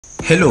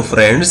Hello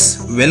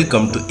friends,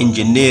 welcome to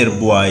Engineer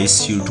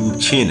Boys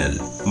YouTube channel.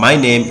 My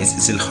name is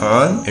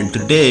Isilhan and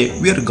today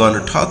we are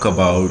gonna talk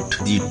about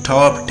the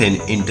top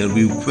 10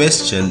 interview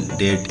question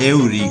that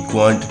every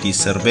quantity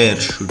surveyor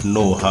should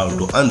know how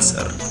to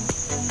answer.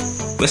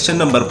 Question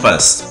number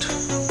first.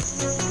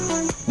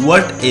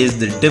 What is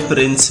the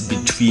difference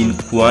between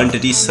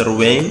quantity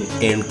surveying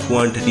and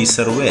quantity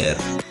surveyor?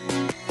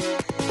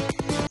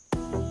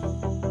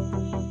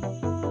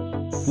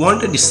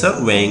 Quantity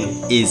surveying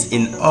is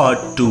an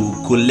art to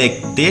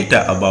collect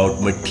data about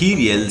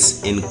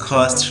materials and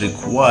costs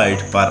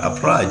required for a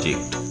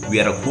project,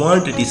 where a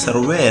quantity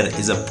surveyor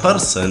is a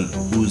person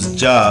whose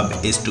job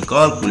is to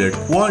calculate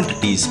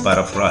quantities for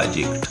a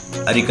project.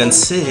 Or you can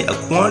say a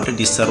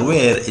quantity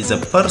surveyor is a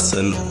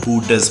person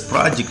who does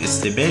project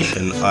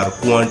estimation, or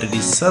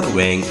quantity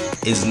surveying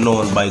is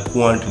known by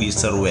quantity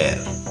surveyor.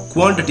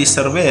 Quantity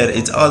surveyor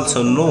is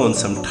also known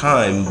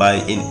sometimes by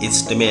an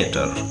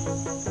estimator.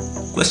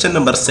 Question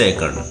number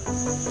second.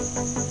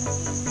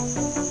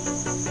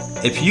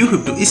 If you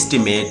have to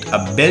estimate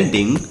a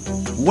building,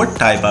 what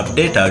type of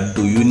data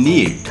do you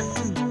need?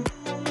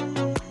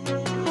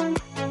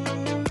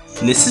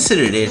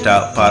 Necessary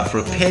data for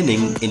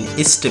preparing an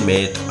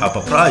estimate of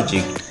a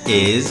project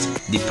is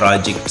the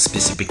project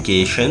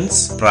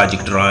specifications,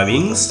 project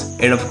drawings,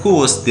 and of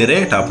course the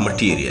rate of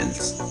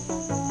materials.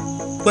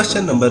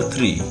 Question number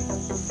 3.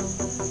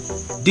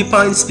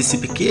 Define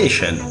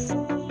specification.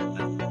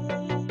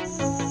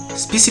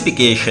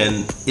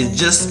 Specification is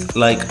just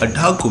like a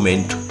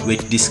document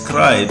which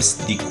describes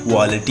the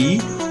quality,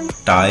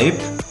 type,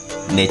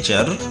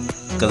 nature,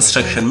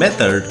 construction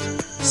method,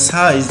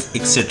 size,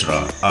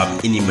 etc.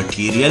 of any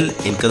material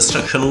in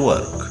construction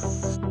work.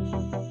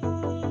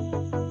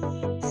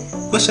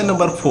 Question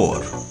number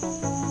 4.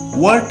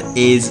 What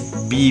is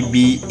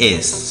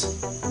BBS?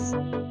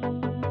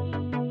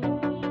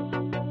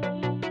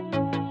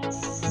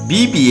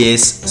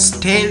 BBS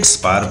stands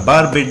for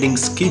bar building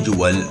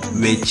schedule,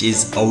 which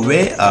is a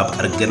way of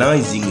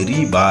organizing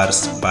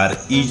rebars for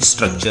each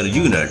structure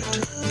unit,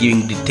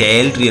 giving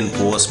detailed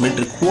reinforcement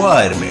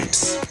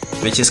requirements,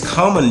 which is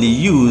commonly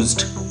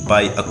used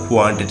by a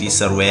quantity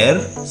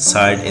surveyor,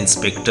 site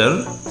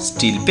inspector,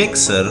 steel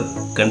fixer,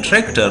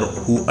 contractor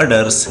who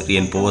orders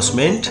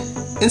reinforcement,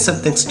 and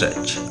something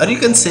such, or you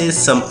can say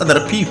some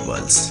other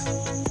peoples.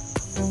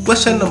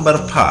 Question number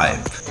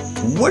 5.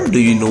 What do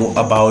you know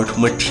about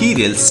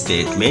material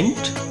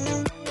statement?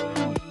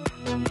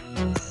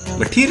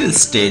 Material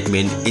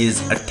statement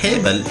is a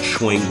table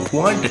showing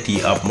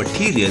quantity of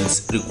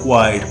materials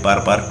required for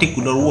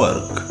particular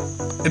work.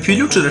 If you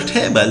look to the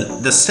table,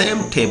 the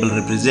same table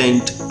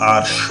represents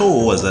or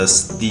shows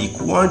us the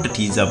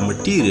quantities of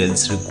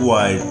materials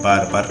required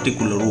for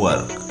particular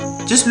work.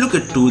 Just look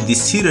at to the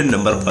serial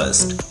number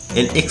first.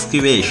 In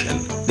excavation,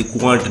 the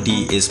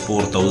quantity is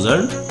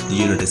 4000, the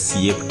unit is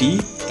CFT,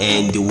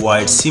 and the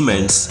white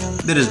cements,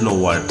 there is no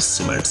white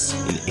cements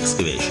in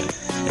excavation,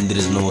 and there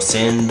is no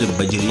sand,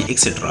 bajri,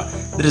 etc.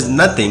 There is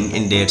nothing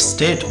in that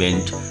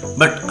statement.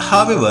 But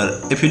however,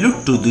 if you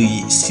look to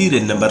the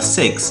serial number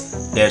 6,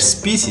 that's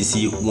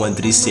PCC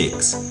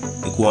 136,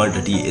 the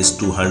quantity is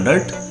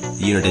 200,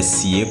 the unit is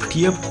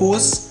CFT of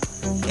course,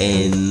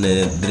 and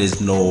there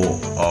is no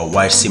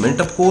white cement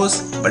of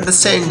course, but the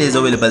sand is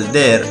available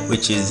there,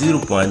 which is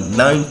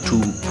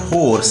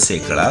 0.924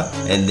 sekla,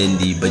 and then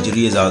the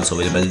bajri is also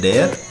available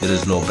there. There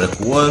is no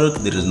brickwork,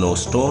 there is no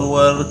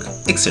stonework,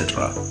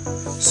 etc.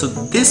 So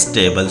this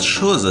table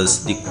shows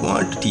us the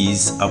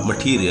quantities of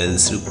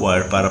materials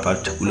required for a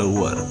particular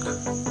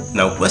work.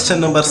 Now question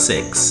number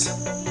 6.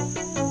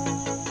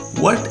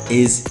 What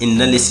is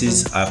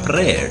analysis of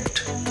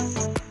rate?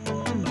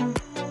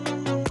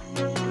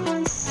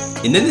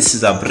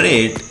 Analysis of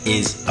rate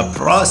is a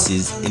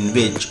process in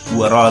which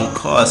overall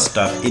cost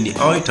of any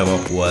item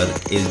of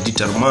work is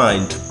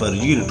determined per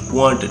unit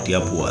quantity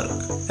of work.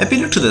 If you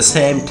look to the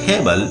same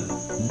table,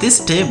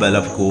 this table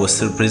of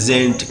course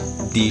represents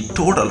the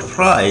total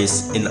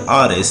price in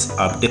RS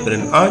of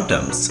different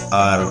items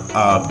or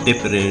of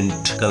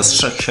different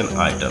construction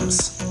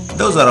items.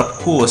 Those are of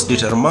course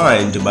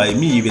determined by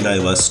me when I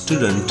was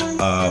student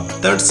of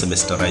 3rd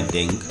semester I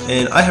think,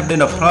 and I have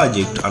done a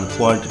project on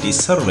quantity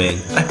surveying.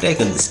 I've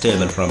taken this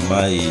table from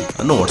my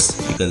notes,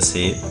 you can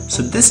say.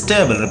 So this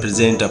table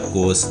represents of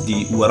course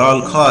the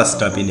overall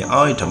cost of any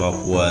item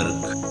of work.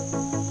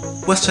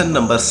 Question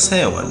number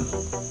 7.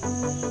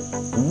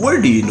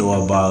 What do you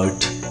know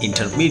about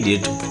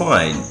intermediate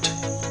point?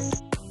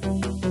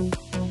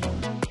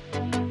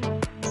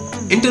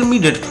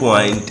 Intermediate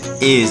point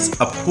is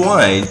a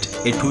point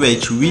at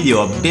which value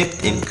of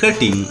depth in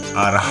cutting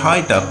or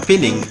height of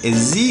pinning is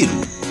 0.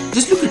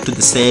 Just look at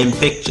the same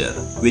picture.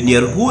 When you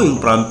are going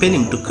from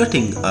pinning to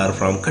cutting or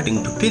from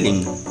cutting to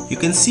pinning, you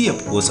can see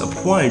of course a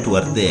point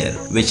over there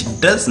which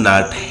does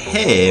not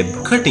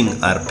have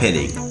cutting or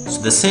pinning.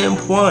 So the same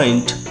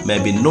point may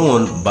be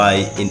known by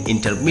an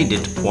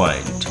intermediate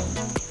point.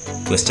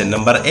 Question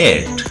number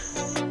 8.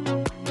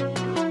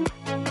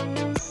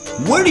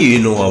 What do you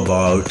know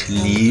about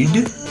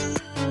lead?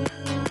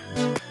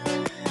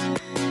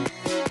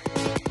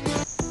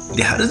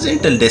 The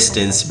horizontal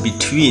distance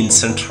between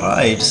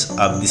centroids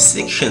of the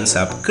sections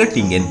of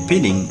cutting and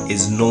pinning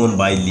is known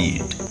by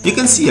lead. You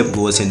can see of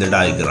course in the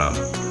diagram.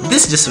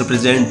 This just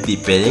represents the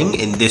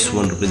pinning and this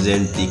one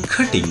represents the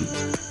cutting.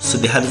 So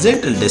the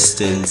horizontal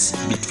distance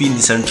between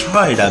the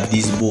centroid of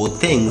these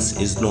both things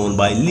is known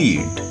by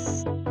lead.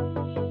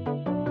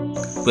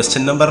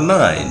 Question number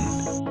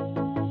 9.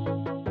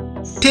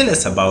 Tell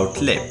us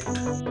about lift.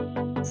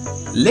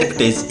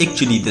 Lift is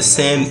actually the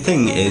same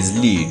thing as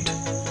lead,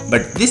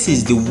 but this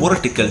is the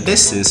vertical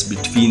distance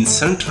between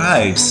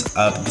centroids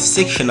of the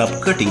section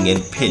of cutting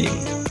and pinning,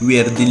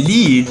 where the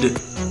lead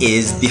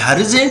is the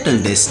horizontal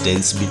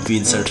distance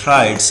between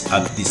centroids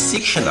of the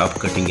section of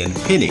cutting and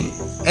pinning.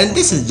 And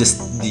this is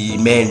just the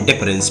main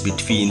difference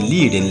between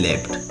lead and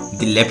lift.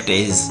 The lift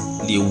is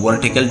the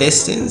vertical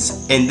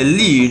distance and the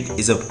lead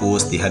is of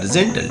course the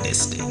horizontal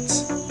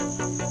distance.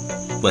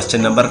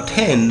 Question number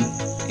 10,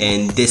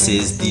 and this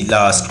is the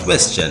last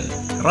question.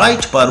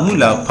 Write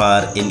formula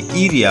for an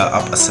area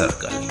of a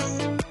circle.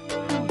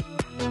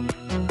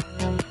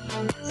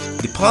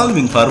 The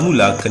following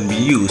formula can be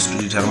used to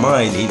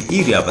determine an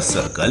area of a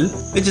circle,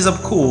 which is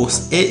of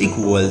course A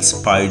equals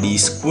pi d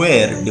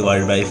square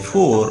divided by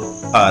 4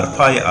 or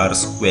pi r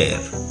square.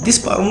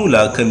 This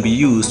formula can be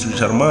used to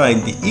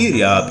determine the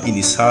area of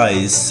any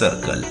size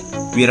circle,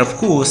 where of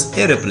course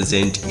A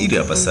represents area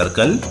of a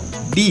circle,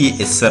 D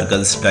is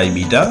circle's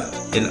diameter,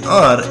 and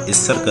R is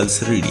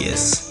circle's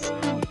radius.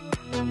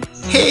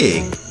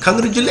 Hey,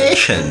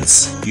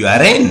 congratulations! You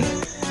are in!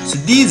 So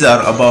these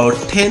are about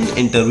 10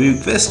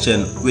 interview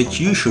questions which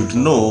you should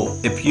know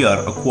if you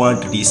are a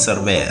quantity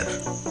surveyor.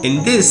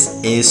 And this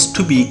is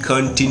to be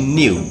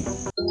continued.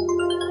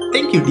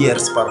 Thank you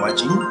dears for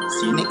watching.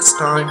 See you next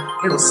time.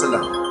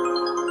 Wassalam.